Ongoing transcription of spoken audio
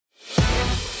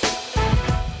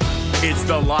It's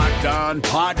the Locked On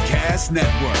Podcast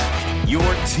Network, your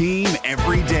team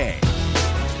every day.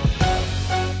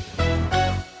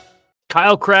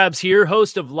 Kyle Krabs here,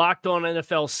 host of Locked On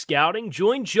NFL Scouting.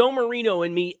 Join Joe Marino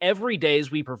and me every day as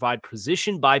we provide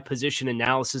position-by-position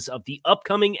analysis of the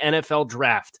upcoming NFL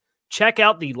Draft. Check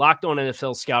out the Locked On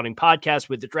NFL Scouting podcast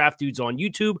with the Draft Dudes on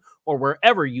YouTube or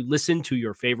wherever you listen to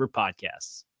your favorite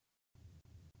podcasts.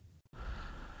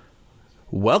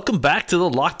 Welcome back to the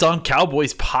Locked On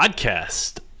Cowboys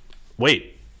podcast.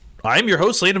 Wait, I'm your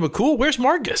host, Landon McCool. Where's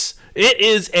Marcus? It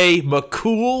is a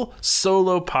McCool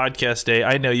solo podcast day.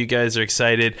 I know you guys are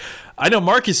excited. I know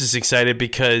Marcus is excited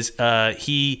because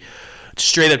he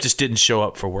straight up just didn't show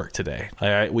up for work today. All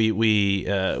right, we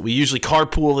usually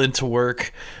carpool into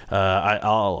work.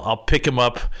 I'll pick him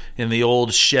up in the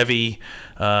old Chevy,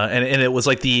 and it was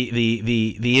like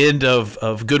the end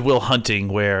of Good Will Hunting,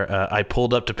 where I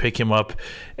pulled up to pick him up,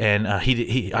 and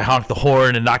I honked the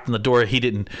horn and knocked on the door. He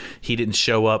didn't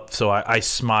show up, so I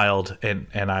smiled and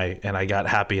I got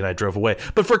happy and I drove away.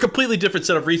 But for a completely different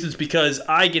set of reasons, because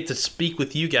I get to speak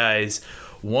with you guys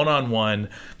one-on-one.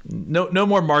 No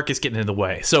more Marcus getting in the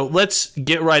way. So let's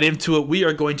get right into it. We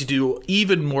are going to do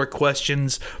even more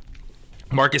questions.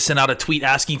 Marcus sent out a tweet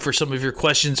asking for some of your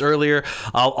questions earlier.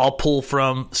 I'll pull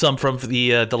from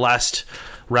the last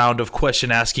round of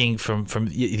question asking from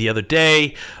the other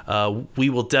day.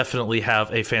 We will definitely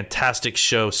have a fantastic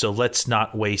show, so let's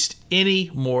not waste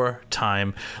any more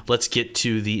time. Let's get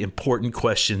to the important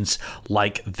questions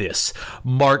like this.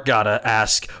 Mark gotta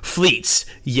ask, Fleets,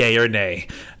 yay or nay?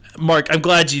 Mark, I'm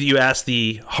glad you asked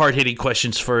the hard-hitting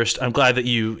questions first. I'm glad that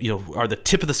you are the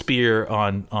tip of the spear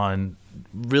on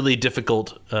really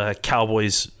difficult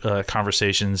Cowboys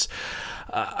conversations.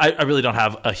 I really don't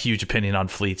have a huge opinion on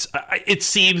Fleets. It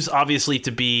seems obviously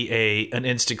to be an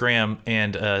Instagram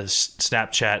and a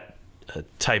Snapchat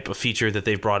type of feature that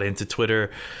they've brought into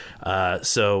Twitter.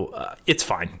 So it's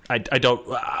fine.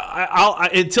 I'll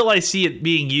until I see it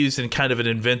being used in kind of an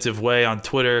inventive way on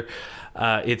Twitter.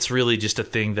 It's really just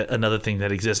another thing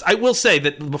that exists. I will say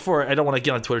that before, I don't want to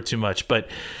get on Twitter too much, but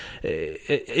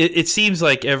it seems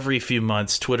like every few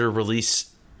months Twitter releases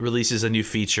a new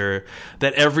feature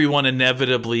that everyone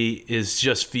inevitably is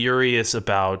just furious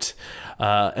about,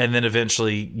 and then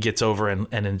eventually gets over and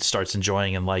then starts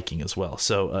enjoying and liking as well.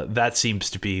 So that seems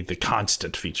to be the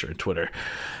constant feature in Twitter.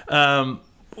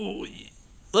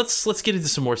 Let's get into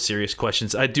some more serious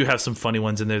questions. I do have some funny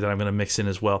ones in there that I'm going to mix in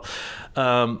as well.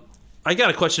 I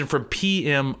got a question from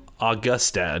PM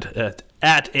Augustad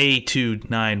at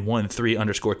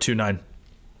A2913_29.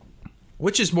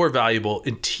 Which is more valuable,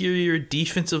 interior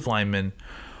defensive linemen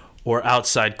or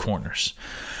outside corners?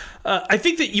 I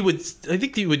think that you would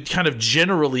kind of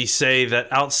generally say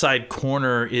that outside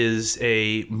corner is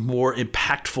a more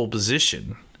impactful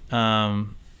position. At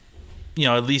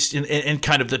least in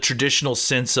kind of the traditional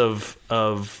sense of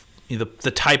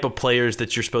the type of players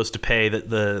that you're supposed to pay,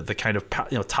 the kind of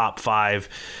top five.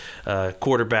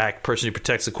 Quarterback, person who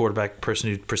protects the quarterback, person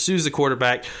who pursues the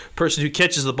quarterback, person who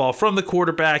catches the ball from the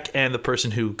quarterback, and the person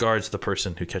who guards the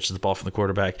person who catches the ball from the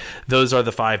quarterback. Those are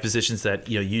the five positions that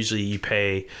usually you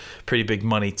pay pretty big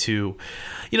money to.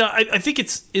 I think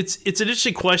it's an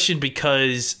interesting question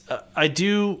because I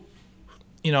do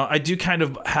kind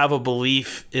of have a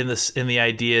belief in the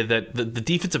idea that the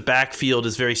defensive backfield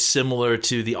is very similar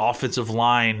to the offensive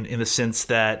line in the sense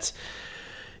that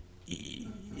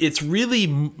it's really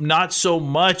not so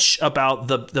much about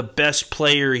the best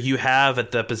player you have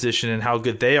at that position and how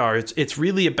good they are. It's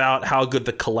really about how good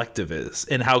the collective is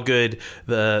and how good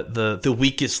the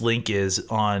weakest link is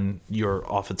on your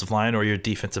offensive line or your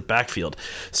defensive backfield.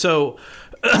 So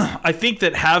I think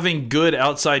that having good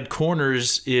outside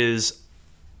corners is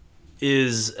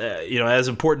as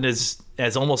important as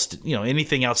almost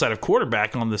anything outside of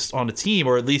quarterback on a team,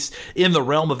 or at least in the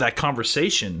realm of that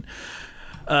conversation.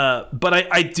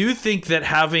 But I do think that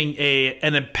having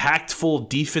an impactful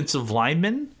defensive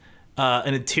lineman,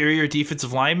 an interior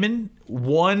defensive lineman,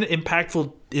 one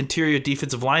impactful interior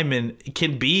defensive lineman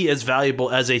can be as valuable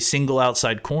as a single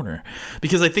outside corner.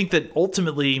 Because I think that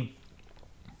ultimately,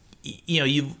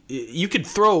 you could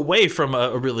throw away from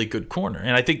a really good corner.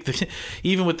 And I think that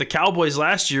even with the Cowboys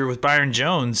last year with Byron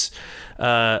Jones,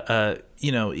 whether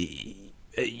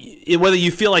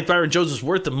you feel like Byron Jones was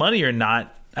worth the money or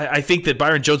not, I think that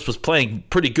Byron Jones was playing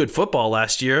pretty good football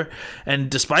last year, and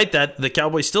despite that, the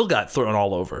Cowboys still got thrown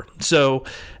all over. So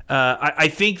I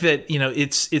think that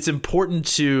it's important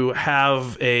to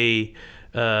have a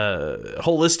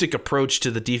holistic approach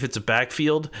to the defensive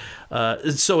backfield.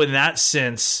 And so in that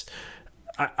sense,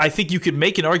 I think you could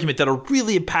make an argument that a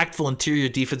really impactful interior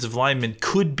defensive lineman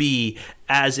could be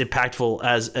as impactful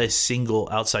as a single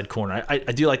outside corner. I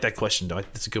do like that question, though.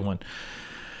 That's a good one.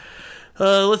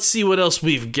 Let's see what else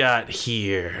we've got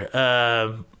here.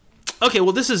 Okay,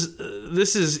 well, this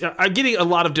is. I'm getting a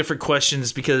lot of different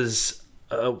questions because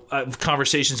of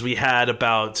conversations we had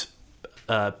about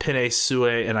Penei Sewell,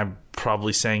 and I'm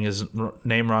probably saying his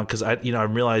name wrong because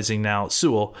I'm realizing now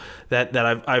Sewell that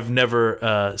I've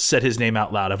never said his name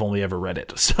out loud. I've only ever read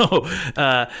it. So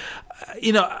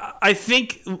I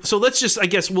think so. Let's just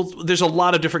there's a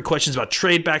lot of different questions about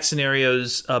trade back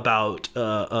scenarios, about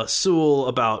Sewell,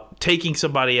 about taking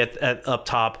somebody at up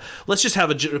top. Let's just have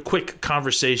a quick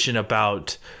conversation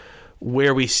about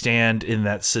where we stand in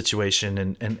that situation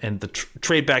and the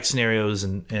trade back scenarios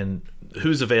and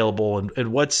who's available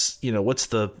and what's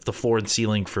the floor and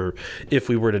ceiling for if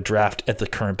we were to draft at the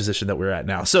current position that we're at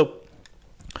now. So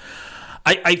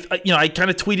I kind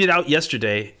of tweeted out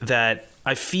yesterday that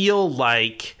I feel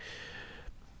like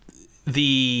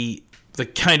the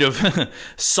kind of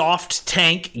soft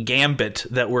tank gambit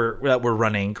that we're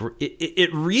running, it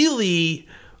really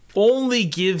only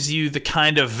gives you the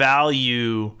kind of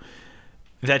value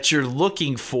that you're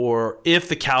looking for if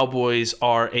the Cowboys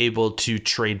are able to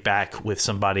trade back with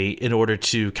somebody in order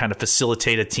to kind of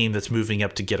facilitate a team that's moving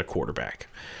up to get a quarterback.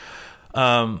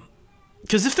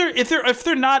 Because if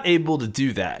they're not able to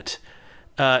do that,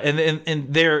 and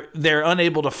they're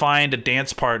unable to find a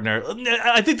dance partner,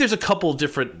 I think there's a couple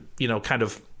different kind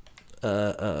of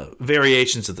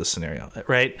variations of this scenario,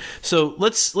 right? So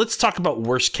let's talk about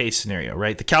worst case scenario,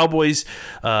 right? The Cowboys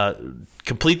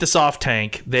complete the soft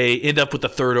tank. They end up with the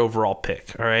 3rd overall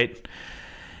pick, all right?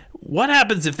 What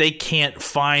happens if they can't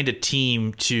find a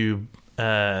team to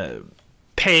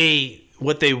pay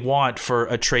what they want for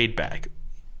a trade back?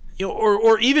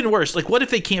 Or even worse, like what if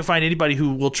they can't find anybody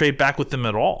who will trade back with them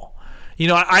at all?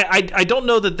 I don't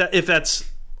know that if that's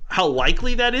how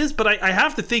likely that is, but I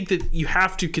have to think that you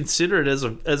have to consider it as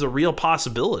a real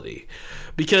possibility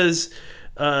because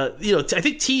I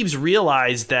think teams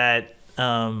realize that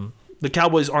the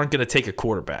Cowboys aren't going to take a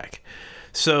quarterback.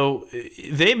 So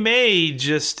they may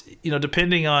just,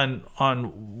 depending on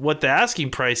what the asking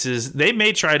price is, they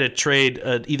may try to trade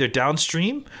either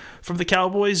downstream from the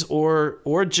Cowboys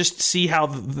or just see how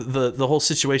the whole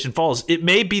situation falls. It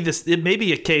may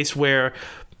be a case where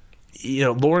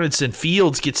Lawrence and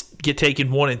Fields get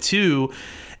taken 1 and 2,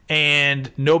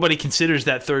 and nobody considers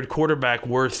that 3rd quarterback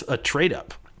worth a trade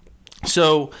up.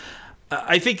 So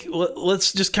I think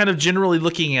let's just kind of generally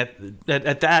looking at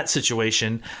that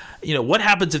situation. What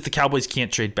happens if the Cowboys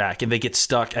can't trade back and they get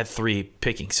stuck at 3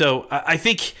 picking? So I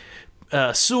think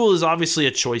Sewell is obviously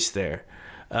a choice there,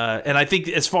 and I think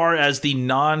as far as the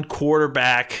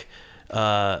non-quarterback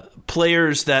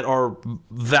players that are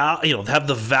have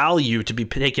the value to be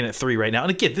taken at 3 right now.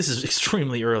 And again, this is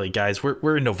extremely early, guys.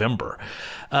 We're in November.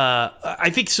 I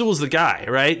think Sewell's the guy,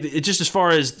 right? Just as far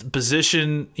as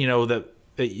position, that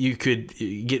you could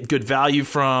get good value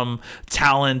from,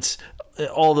 talent,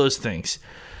 all those things.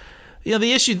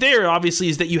 The issue there obviously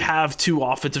is that you have 2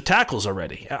 offensive tackles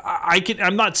already.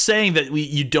 I'm not saying that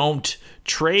you don't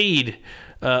trade.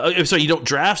 You don't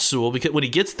draft Sewell because when he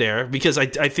gets there, because I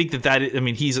think that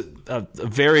he's a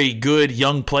very good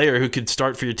young player who could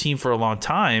start for your team for a long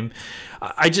time.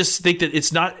 I just think that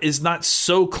it's not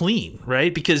so clean,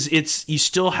 right? Because you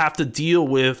still have to deal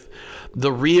with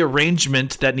the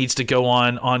rearrangement that needs to go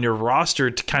on your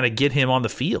roster to kind of get him on the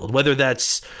field, whether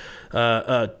that's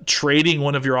trading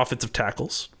one of your offensive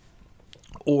tackles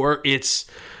or it's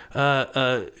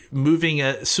moving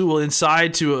Sewell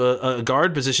inside to a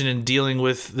guard position and dealing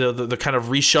with the kind of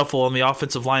reshuffle on the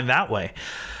offensive line that way.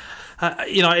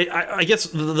 I guess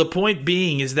the point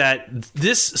being is that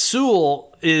this Sewell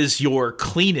is your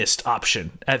cleanest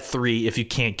option at 3 if you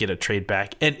can't get a trade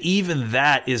back, and even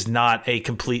that is not a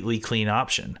completely clean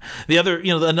option. The other,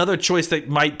 another choice that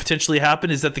might potentially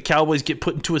happen is that the Cowboys get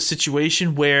put into a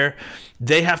situation where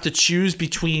they have to choose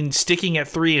between sticking at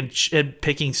 3 and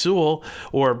picking Sewell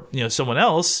or someone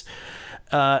else,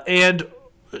 and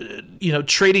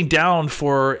trading down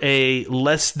for a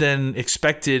less than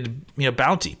expected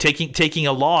bounty, taking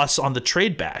a loss on the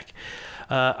trade back.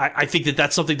 I think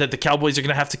that's something that the Cowboys are going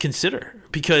to have to consider,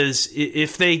 because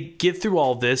if they get through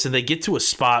all this and they get to a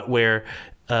spot where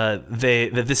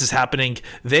that this is happening,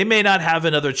 they may not have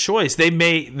another choice.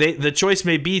 The choice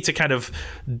may be to kind of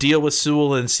deal with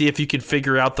Sewell and see if you can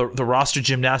figure out the roster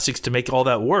gymnastics to make all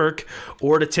that work,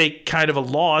 or to take kind of a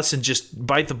loss and just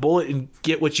bite the bullet and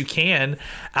get what you can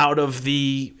out of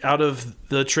the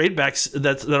trade backs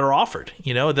that are offered.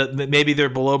 That maybe they're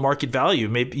below market value.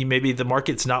 Maybe the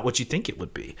market's not what you think it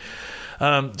would be.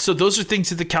 So those are things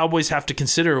that the Cowboys have to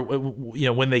consider,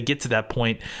 when they get to that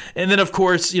point. And then, of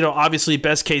course, obviously,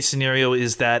 best case scenario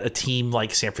is that a team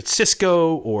like San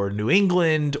Francisco or New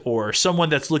England or someone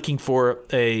that's looking for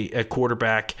a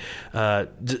quarterback,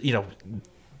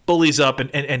 bullies up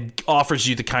and offers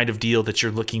you the kind of deal that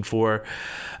you're looking for.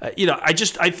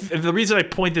 The reason I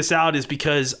point this out is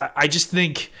because I just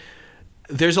think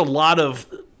there's a lot of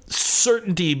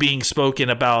certainty being spoken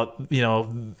about,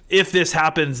 if this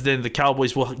happens, then the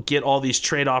Cowboys will get all these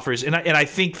trade offers. And I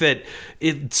think that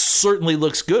it certainly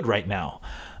looks good right now.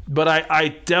 But I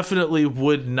definitely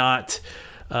would not,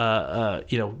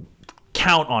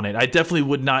 count on it. I definitely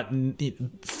would not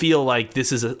feel like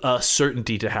this is a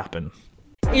certainty to happen.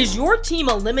 Is your team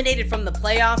eliminated from the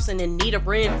playoffs and in need of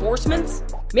reinforcements?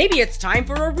 Maybe it's time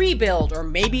for a rebuild, or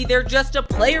maybe they're just a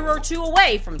player or two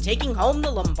away from taking home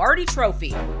the Lombardi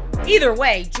Trophy. Either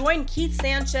way, join Keith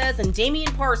Sanchez and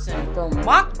Damian Parson for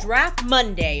Mock Draft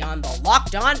Monday on the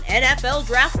Locked On NFL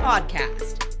Draft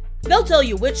Podcast. They'll tell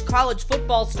you which college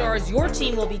football stars your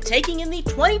team will be taking in the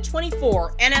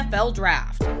 2024 NFL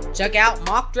Draft. Check out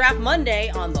Mock Draft Monday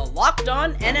on the Locked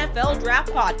On NFL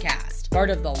Draft Podcast, part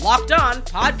of the Locked On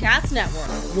Podcast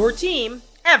Network. Your team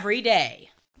every day.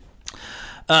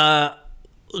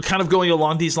 Kind of going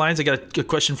along these lines, I got a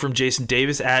question from Jason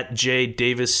Davis at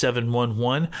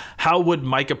jdavis711. How would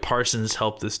Micah Parsons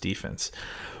help this defense?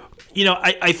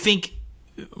 I think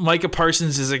Micah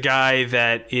Parsons is a guy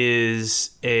that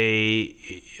is a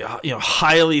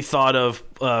highly thought of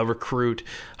recruit,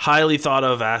 highly thought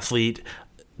of athlete.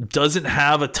 Doesn't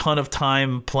have a ton of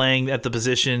time playing at the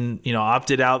position,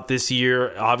 opted out this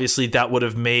year. Obviously, that would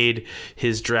have made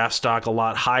his draft stock a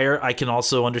lot higher. I can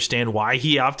also understand why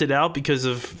he opted out because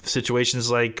of situations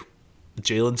like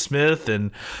Jalen Smith and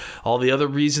all the other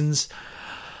reasons.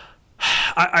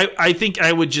 I think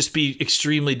I would just be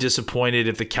extremely disappointed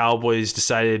if the Cowboys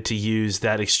decided to use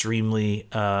that extremely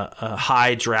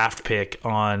high draft pick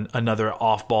on another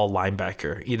off-ball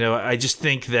linebacker. I just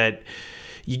think that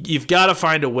you've got to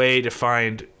find a way to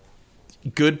find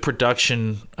good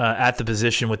production at the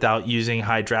position without using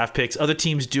high draft picks. Other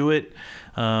teams do it,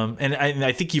 and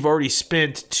I think you've already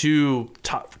spent two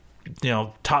top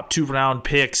 2 round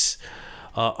picks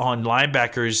on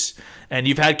linebackers, and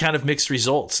you've had kind of mixed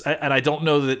results. And I don't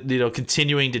know that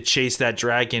continuing to chase that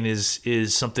dragon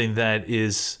is something that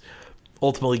is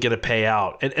ultimately going to pay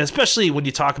out, and especially when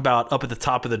you talk about up at the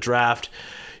top of the draft.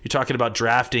 You're talking about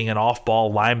drafting an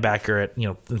off-ball linebacker at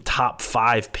the top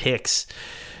 5 picks.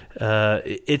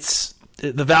 It's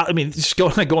the value. I mean, just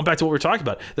going back to what we're talking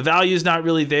about, the value is not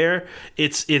really there.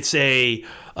 It's a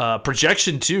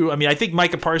projection too. I mean, I think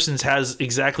Micah Parsons has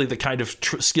exactly the kind of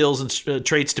skills and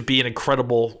traits to be an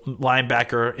incredible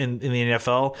linebacker in the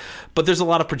NFL. But there's a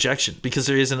lot of projection because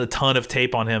there isn't a ton of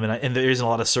tape on him, and there isn't a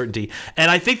lot of certainty.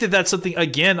 And I think that that's something.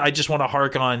 Again, I just want to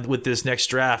hark on with this next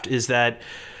draft is that.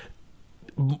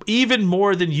 Even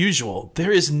more than usual,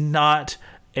 there is not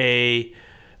a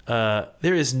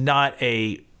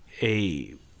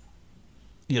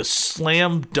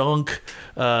slam dunk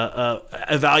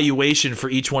evaluation for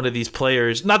each one of these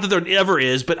players. Not that there ever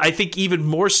is, but I think even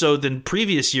more so than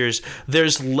previous years,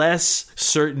 there's less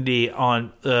certainty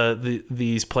on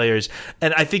these players.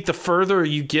 And I think the further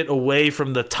you get away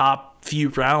from the top few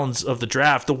rounds of the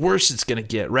draft, the worse it's going to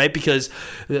get, right? Because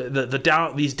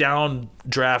these down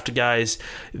draft guys,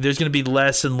 there's going to be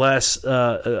less and less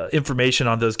information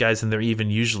on those guys than there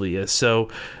even usually is. So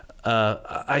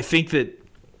I think that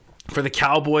for the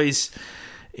Cowboys,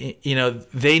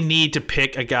 they need to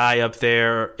pick a guy up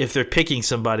there if they're picking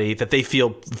somebody that they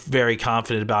feel very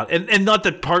confident about, and not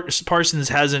that Parsons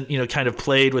hasn't kind of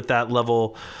played with that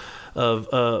level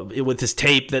of with his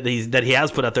tape that he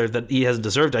has put out there that he hasn't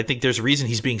deserved. I think there's a reason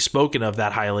he's being spoken of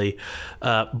that highly,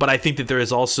 but I think that there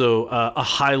is also a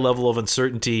high level of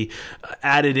uncertainty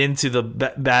added into the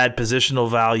bad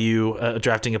positional value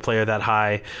drafting a player that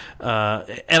high.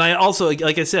 And I also,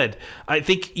 like I said, I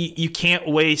think you can't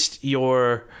waste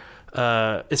your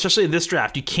especially in this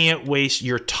draft, you can't waste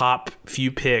your top few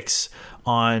picks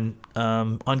on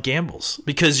gambles,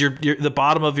 because the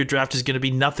bottom of your draft is going to be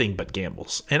nothing but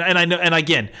gambles. And I know, and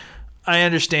again, I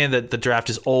understand that the draft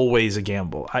is always a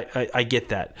gamble. I get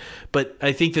that, but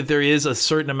I think that there is a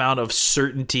certain amount of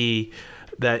certainty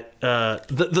that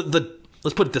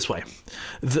let's put it this way,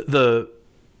 the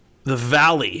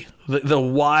valley, the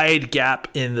wide gap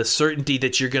in the certainty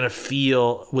that you're going to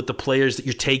feel with the players that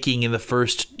you're taking in the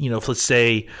first, let's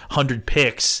say 100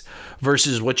 picks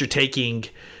versus what you're taking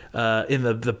in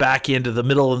the back end of the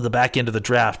middle and the back end of the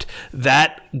draft,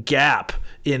 that gap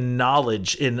in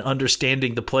knowledge, in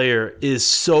understanding the player, is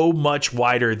so much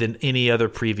wider than any other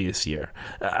previous year.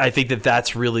 I think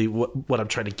that's really what I'm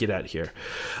trying to get at here.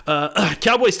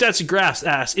 Cowboy Stats and Graphs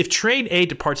asks, if Train A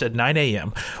departs at 9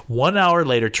 a.m., 1 hour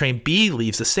later, Train B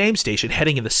leaves the same station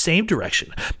heading in the same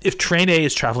direction. If Train A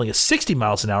is traveling at 60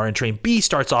 miles an hour and Train B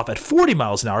starts off at 40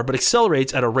 miles an hour but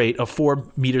accelerates at a rate of 4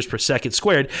 meters per second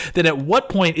squared, then at what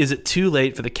point is it too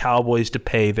late for the Cowboys to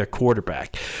pay their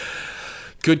quarterback?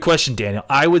 Good question, Daniel.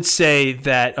 I would say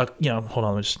that, hold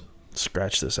on, let's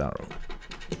scratch this out.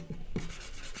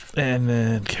 And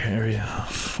then carry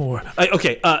 4.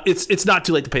 Okay, it's not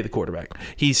too late to pay the quarterback.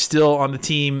 He's still on the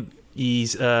team.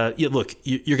 He's look,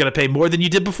 you're going to pay more than you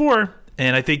did before,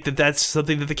 and I think that's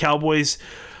something that the Cowboys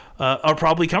are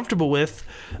probably comfortable with.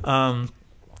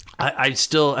 I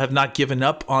still have not given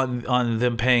up on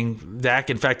them paying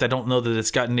Dak. In fact, I don't know that it's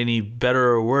gotten any better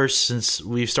or worse since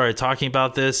we've started talking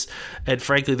about this. And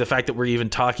frankly, the fact that we're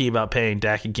even talking about paying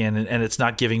Dak again and it's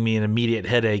not giving me an immediate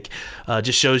headache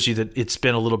just shows you that it's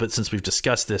been a little bit since we've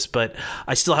discussed this. But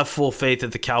I still have full faith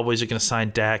that the Cowboys are going to sign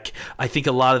Dak. I think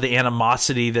a lot of the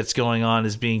animosity that's going on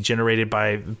is being generated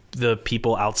by the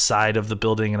people outside of the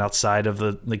building and outside of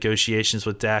the negotiations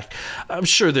with Dak. I'm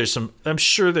sure there's some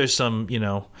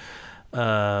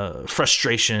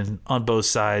frustration on both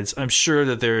sides. I'm sure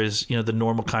that there is, the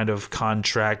normal kind of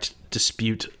contract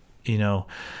dispute,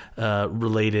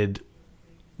 related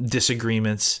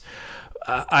disagreements.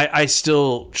 I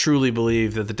still truly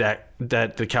believe that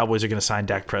that the Cowboys are going to sign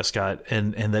Dak Prescott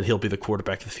and that he'll be the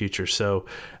quarterback of the future. So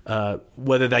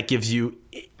whether that gives you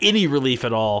any relief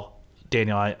at all,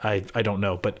 Daniel, I don't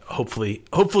know, but hopefully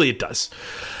it does.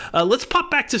 Let's pop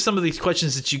back to some of these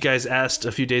questions that you guys asked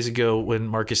a few days ago when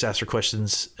Marcus asked for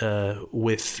questions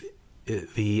with I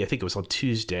think it was on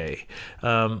Tuesday.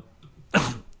 I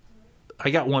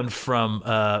got one from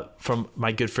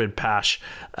my good friend Pash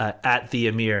at the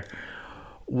Amir.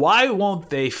 Why won't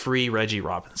they free Reggie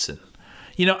Robinson?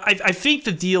 I think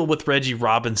the deal with Reggie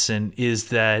Robinson is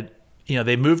that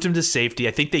they moved him to safety.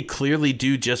 I think they clearly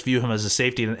do just view him as a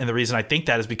safety. And the reason I think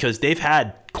that is because they've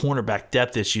had cornerback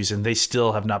depth issues and they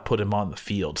still have not put him on the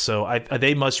field. So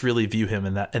they must really view him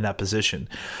in that position.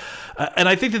 And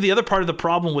I think that the other part of the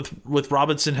problem with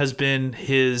Robinson has been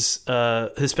his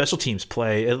special teams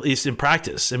play, at least in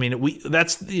practice. I mean,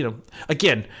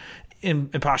 again,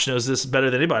 and Pash knows this better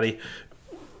than anybody.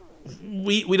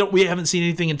 We haven't seen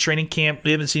anything in training camp. We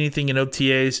haven't seen anything in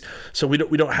OTAs, so we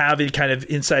don't have any kind of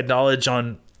inside knowledge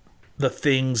on the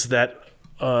things that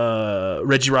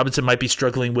Reggie Robinson might be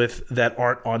struggling with that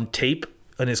aren't on tape,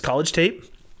 on his college tape.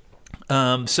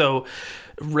 So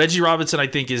Reggie Robinson, I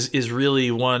think, is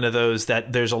really one of those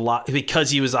that there's a lot,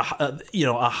 because he was a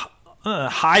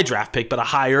high draft pick, but a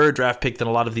higher draft pick than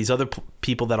a lot of these other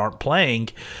people that aren't playing.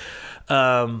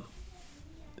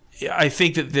 I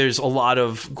think that there's a lot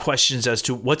of questions as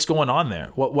to what's going on there.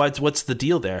 What's the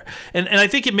deal there? And I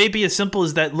think it may be as simple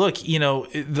as that. Look,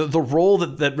 the role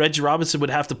that Reggie Robinson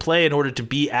would have to play in order to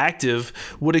be active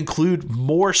would include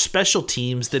more special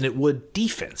teams than it would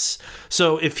defense.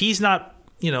 So if he's not,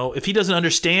 if he doesn't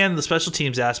understand the special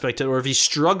teams aspect, or if he's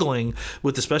struggling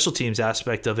with the special teams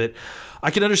aspect of it,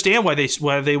 I can understand why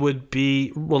they would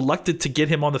be reluctant to get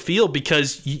him on the field,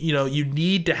 because you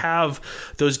need to have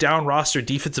those down roster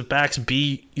defensive backs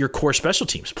be your core special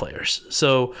teams players.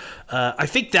 So I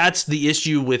think that's the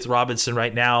issue with Robinson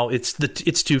right now. It's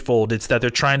twofold. It's that they're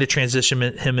trying to transition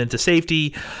him into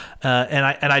safety, and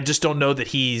I just don't know that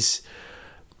he's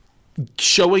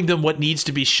showing them what needs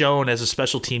to be shown as a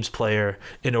special teams player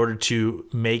in order to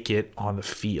make it on the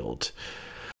field.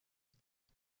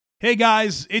 Hey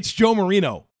guys, it's Joe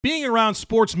Marino. Being around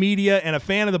sports media and a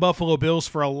fan of the Buffalo Bills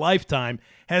for a lifetime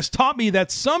has taught me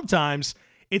that sometimes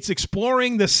it's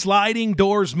exploring the sliding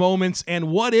doors moments and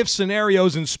what-if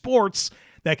scenarios in sports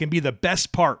that can be the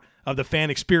best part of the fan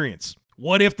experience.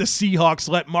 What if the Seahawks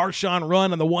let Marshawn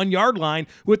run on the 1-yard line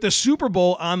with the Super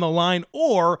Bowl on the line?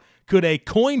 Or could a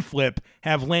coin flip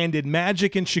have landed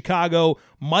Magic in Chicago,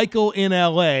 Michael in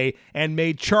LA, and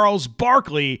made Charles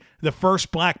Barkley the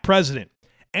first black president?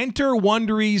 Enter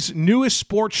Wondery's newest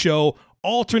sports show,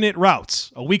 Alternate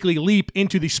Routes, a weekly leap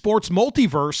into the sports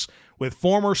multiverse with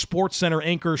former SportsCenter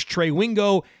anchors Trey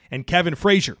Wingo and Kevin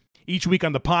Frazier. Each week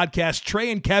on the podcast, Trey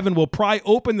and Kevin will pry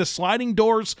open the sliding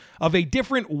doors of a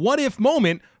different what-if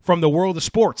moment from the world of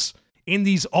sports. In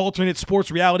these alternate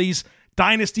sports realities,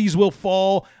 dynasties will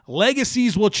fall,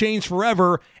 legacies will change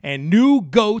forever, and new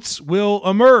GOATs will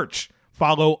emerge.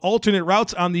 Follow Alternate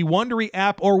Routes on the Wondery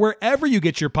app or wherever you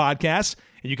get your podcasts,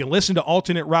 and you can listen to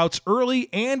Alternate Routes early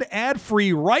and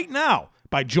ad-free right now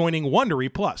by joining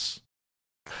Wondery Plus.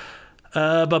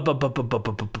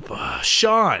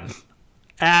 Sean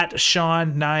at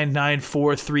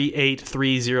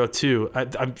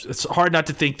Sean9943830. It's hard not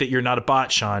to think that you're not a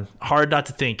bot, Sean. Hard not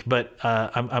to think, but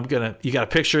you got a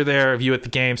picture there of you at the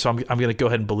game, so I'm gonna go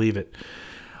ahead and believe it.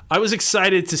 I was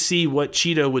excited to see what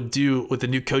Cheeto would do with the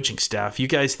new coaching staff. You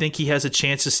guys think he has a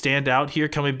chance to stand out here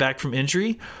coming back from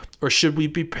injury, or should we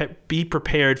be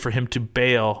prepared for him to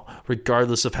bail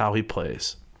regardless of how he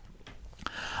plays?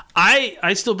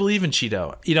 I still believe in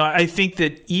Cheeto. I think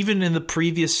that even in the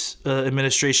previous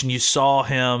administration, you saw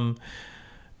him.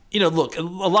 Look, a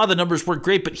lot of the numbers weren't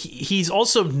great, but he's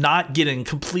also not getting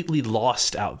completely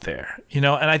lost out there. And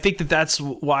I think that that's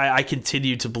why I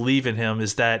continue to believe in him,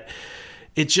 is that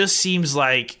it just seems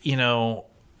like,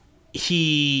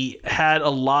 he had a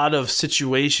lot of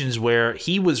situations where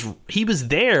he was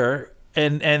there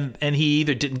and he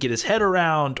either didn't get his head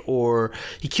around, or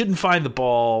he couldn't find the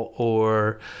ball,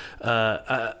 or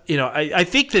I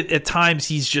think that at times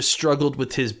he's just struggled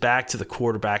with his back to the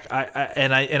quarterback.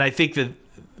 I think that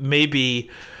maybe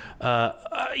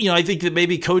I think that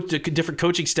maybe a different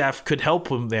coaching staff could help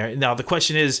him there. Now the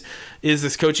question is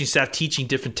this coaching staff teaching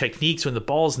different techniques when the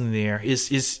ball's in the air? Is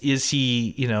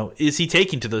he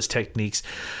taking to those techniques?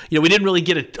 We didn't really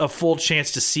get a full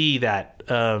chance to see that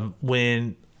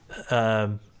when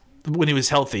he was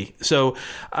healthy. So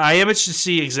I am interested to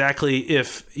see exactly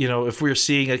if we're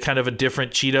seeing a kind of a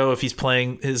different Cheeto, if he's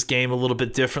playing his game a little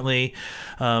bit differently.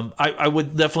 I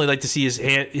would definitely like to see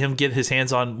him get his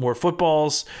hands on more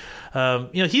footballs.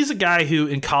 He's a guy who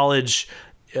in college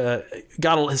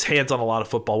got his hands on a lot of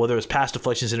football, whether it was pass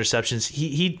deflections, interceptions.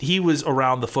 He was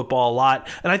around the football a lot,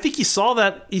 and I think you've seen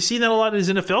that a lot in his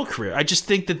NFL career. I just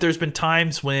think that there's been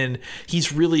times when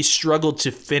he's really struggled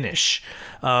to finish,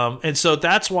 and so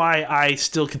that's why I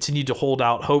still continue to hold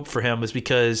out hope for him, is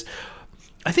because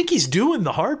I think he's doing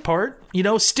the hard part.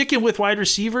 Sticking with wide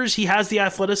receivers. He has the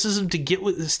athleticism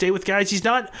to stay with guys. He's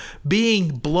not being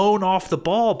blown off the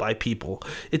ball by people.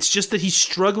 It's just that he's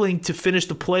struggling to finish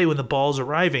the play when the ball's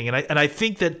arriving. And I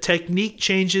think that technique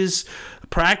changes,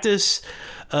 practice,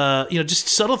 just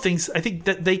subtle things, I think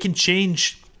that they can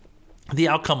change the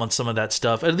outcome on some of that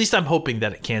stuff. At least I'm hoping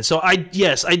that it can. So I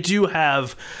do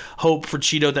have hope for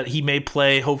Cheeto that he may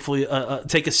play, hopefully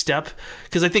take a step,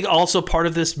 because I think also part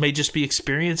of this may just be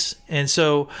experience. And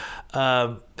so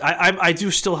I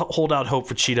do still hold out hope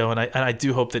for Cheeto, and I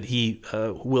do hope that he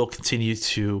will continue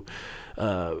to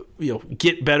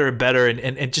get better and better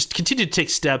and just continue to take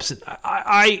steps.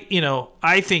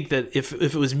 I think that if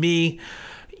it was me,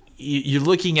 you're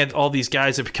looking at all these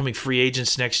guys that are becoming free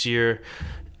agents next year.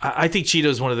 I think Cheeto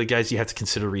is one of the guys you have to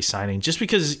consider re-signing, just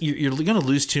because you're going to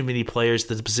lose too many players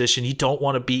to the position. You don't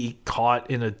want to be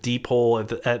caught in a deep hole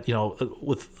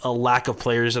with a lack of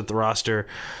players at the roster.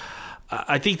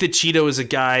 I think that Cheeto is a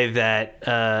guy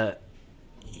that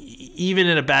even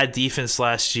in a bad defense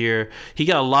last year, he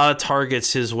got a lot of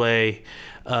targets his way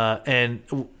and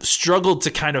struggled to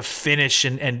kind of finish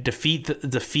and defeat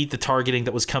the targeting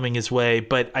that was coming his way.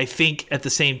 But I think at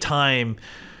the same time,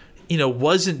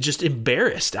 wasn't just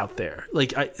embarrassed out there.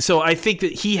 So I think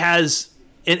that he has,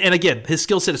 and again, his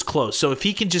skill set is close. So if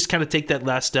he can just kind of take that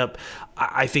last step,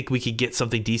 I think we could get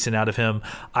something decent out of him.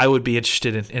 I would be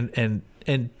interested in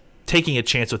taking a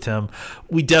chance with him.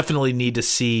 We definitely need to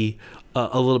see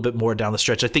a little bit more down the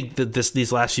stretch. I think that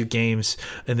these last few games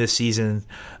in this season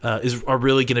are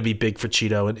really going to be big for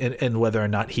Cheeto and whether or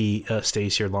not he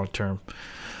stays here long term.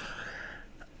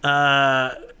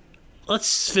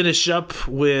 Let's finish up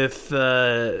with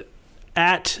at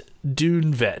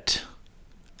DuneVet.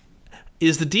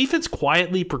 Is the defense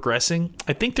quietly progressing?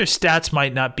 I think their stats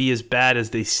might not be as bad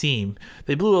as they seem.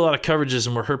 They blew a lot of coverages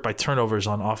and were hurt by turnovers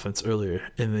on offense earlier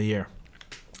in the year.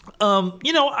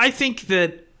 I think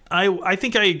that I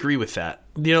think I agree with that.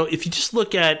 If you just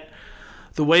look at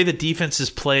the way the defense has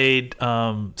played,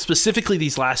 specifically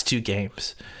these last two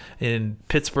games in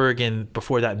Pittsburgh and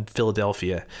before that in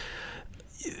Philadelphia,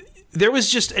 there was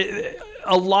just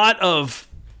a lot of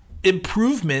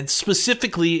improvements,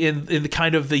 specifically in the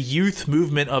kind of the youth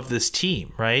movement of this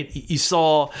team, right? You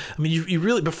saw, you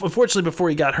really, unfortunately, before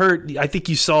he got hurt, I think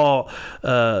you saw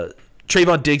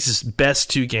Trayvon Diggs'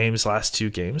 best last two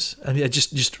games.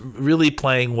 Just really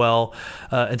playing well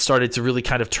and started to really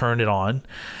kind of turn it on.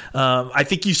 I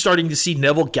think you're starting to see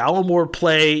Neville Gallimore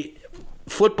play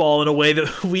football in a way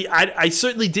that I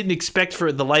certainly didn't expect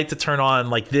for the light to turn on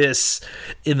like this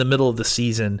in the middle of the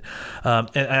season, and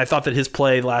I thought that his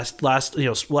play last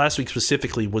week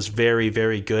specifically was very,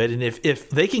 very good. And if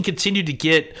they can continue to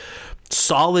get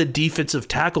solid defensive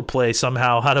tackle play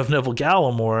somehow out of Neville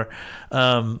Gallimore.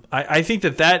 I think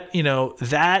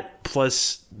that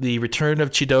plus the return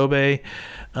of Chidobe,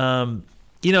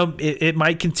 it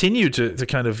might continue to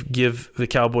kind of give the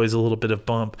Cowboys a little bit of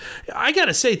bump. I got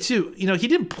to say, too, he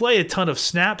didn't play a ton of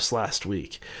snaps last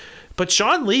week, but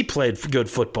Sean Lee played good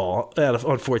football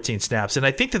on 14 snaps. And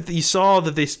I think that you saw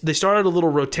that they started a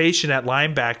little rotation at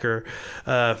linebacker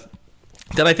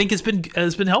that I think has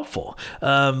been helpful.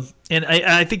 And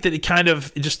I think that it kind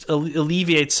of just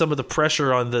alleviates some of the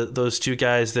pressure on those two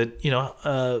guys that,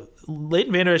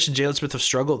 Leighton Vander Esch and Jalen Smith have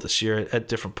struggled this year at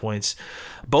different points.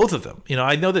 Both of them.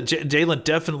 I know that Jalen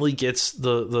definitely gets the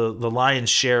lion's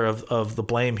share of the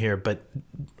blame here, but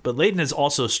Leighton has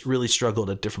also really struggled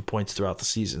at different points throughout the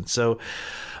season. So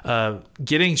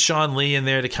getting Sean Lee in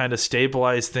there to kind of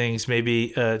stabilize things, maybe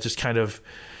just kind of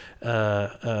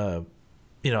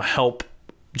help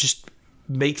just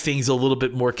make things a little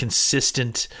bit more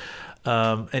consistent,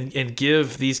 and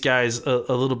give these guys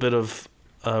a little bit of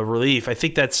relief. I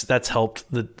think that's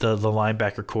helped the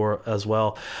linebacker core as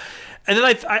well. And then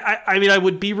I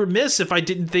would be remiss if I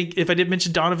didn't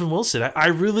mention Donovan Wilson. I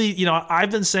really,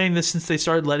 I've been saying this since they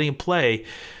started letting him play.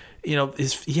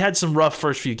 He had some rough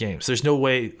first few games. There's no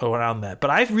way around that.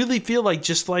 But I really feel like,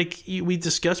 just like we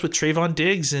discussed with Trayvon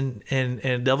Diggs and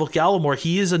Neville Gallimore,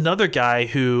 he is another guy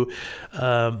who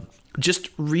just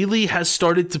really has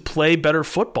started to play better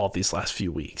football these last few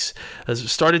weeks.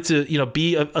 Has started to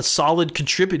be a solid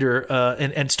contributor,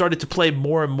 and started to play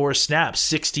more and more snaps,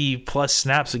 60 plus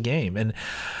snaps a game. And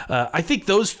I think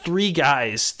those three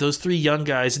young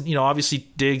guys, obviously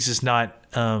Diggs is not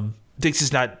going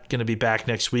to be back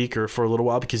next week or for a little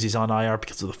while because he's on IR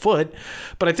because of the foot.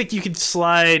 But I think you can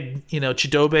slide,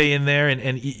 Chidobe in there,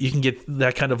 and you can get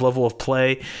that kind of level of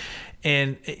play.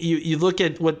 And you look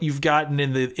at what you've gotten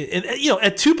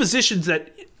at two positions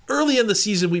that early in the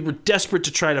season we were desperate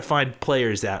to try to find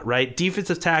players at, right?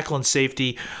 Defensive tackle and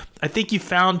safety. I think you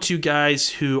found two guys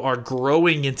who are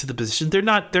growing into the position. They're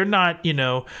not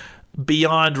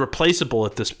beyond replaceable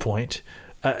at this point.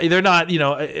 They're not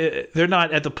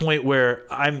at the point where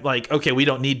I'm like, okay, we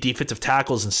don't need defensive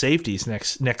tackles and safeties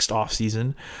next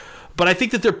offseason. But I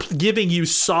think that they're giving you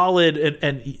solid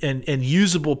and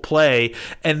usable play,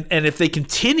 and if they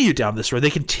continue down this road, they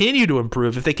continue to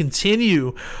improve. If they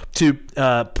continue to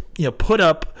put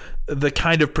up the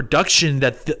kind of production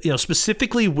that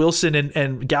specifically Wilson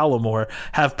and Gallimore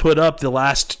have put up the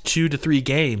last 2 to 3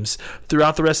 games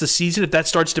throughout the rest of the season, if that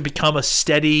starts to become a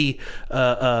steady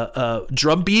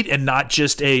drumbeat and not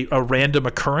just a random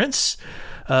occurrence,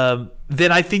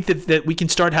 then I think that we can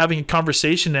start having a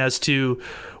conversation as to,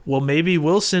 well, maybe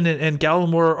Wilson and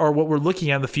Gallimore are what we're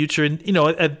looking at in the future. And,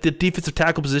 at the defensive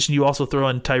tackle position, you also throw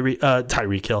in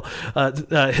Tyreek Hill,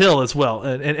 Hill as well.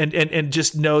 And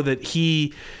just know that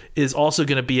he is also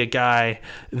going to be a guy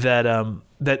that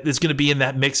is going to be in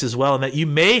that mix as well. And that you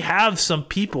may have some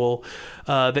people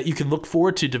that you can look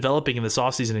forward to developing in this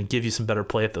offseason and give you some better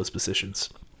play at those positions.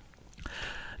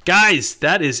 Guys,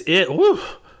 that is it. Woo!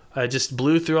 I just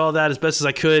blew through all that as best as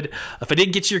I could. If I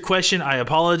didn't get to your question, I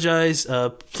apologize.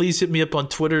 Please hit me up on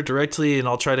Twitter directly, and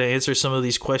I'll try to answer some of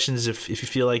these questions if you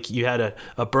feel like you had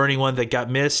a burning one that got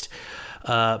missed.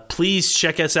 Please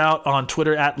check us out on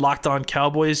Twitter at Locked On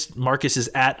Cowboys. Marcus is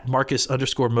at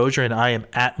Marcus_Mosier, and I am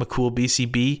at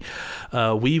McCoolBCB.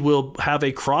 We will have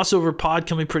a crossover pod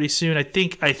coming pretty soon. I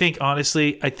think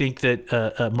honestly,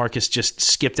 that Marcus just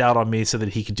skipped out on me so that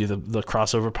he could do the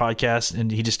crossover podcast,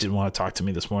 and he just didn't want to talk to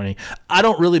me this morning. I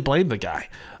don't really blame the guy.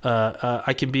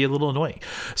 I can be a little annoying.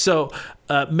 So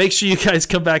make sure you guys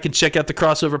come back and check out the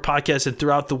crossover podcast. And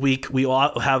throughout the week, we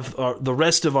will have the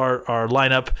rest of our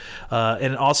lineup.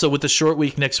 And also with the short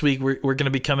week next week, we're going to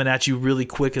be coming at you really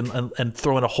quick and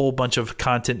throwing a whole bunch of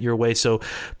content your way. So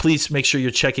please make sure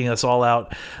you're checking us all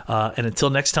out. And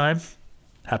until next time,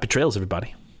 happy trails,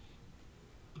 everybody.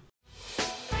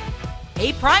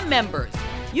 Hey, Prime members,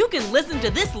 you can listen to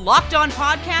this Locked On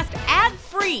podcast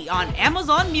ad-free on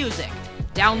Amazon Music.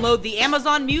 Download the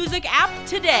Amazon Music app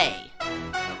today.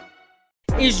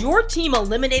 Is your team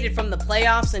eliminated from the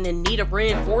playoffs and in need of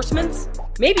reinforcements?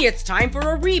 Maybe it's time for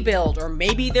a rebuild, or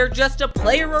maybe they're just a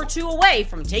player or two away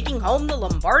from taking home the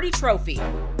Lombardi Trophy.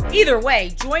 Either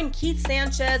way, join Keith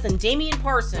Sanchez and Damian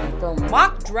Parson for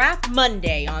Mock Draft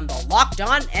Monday on the Locked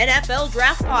On NFL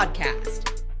Draft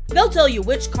Podcast. They'll tell you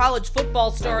which college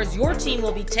football stars your team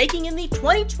will be taking in the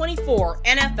 2024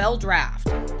 NFL Draft.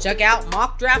 Check out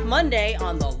Mock Draft Monday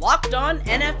on the Locked On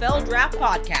NFL Draft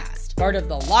Podcast, part of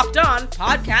the Locked On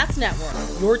Podcast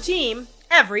Network. Your team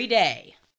every day.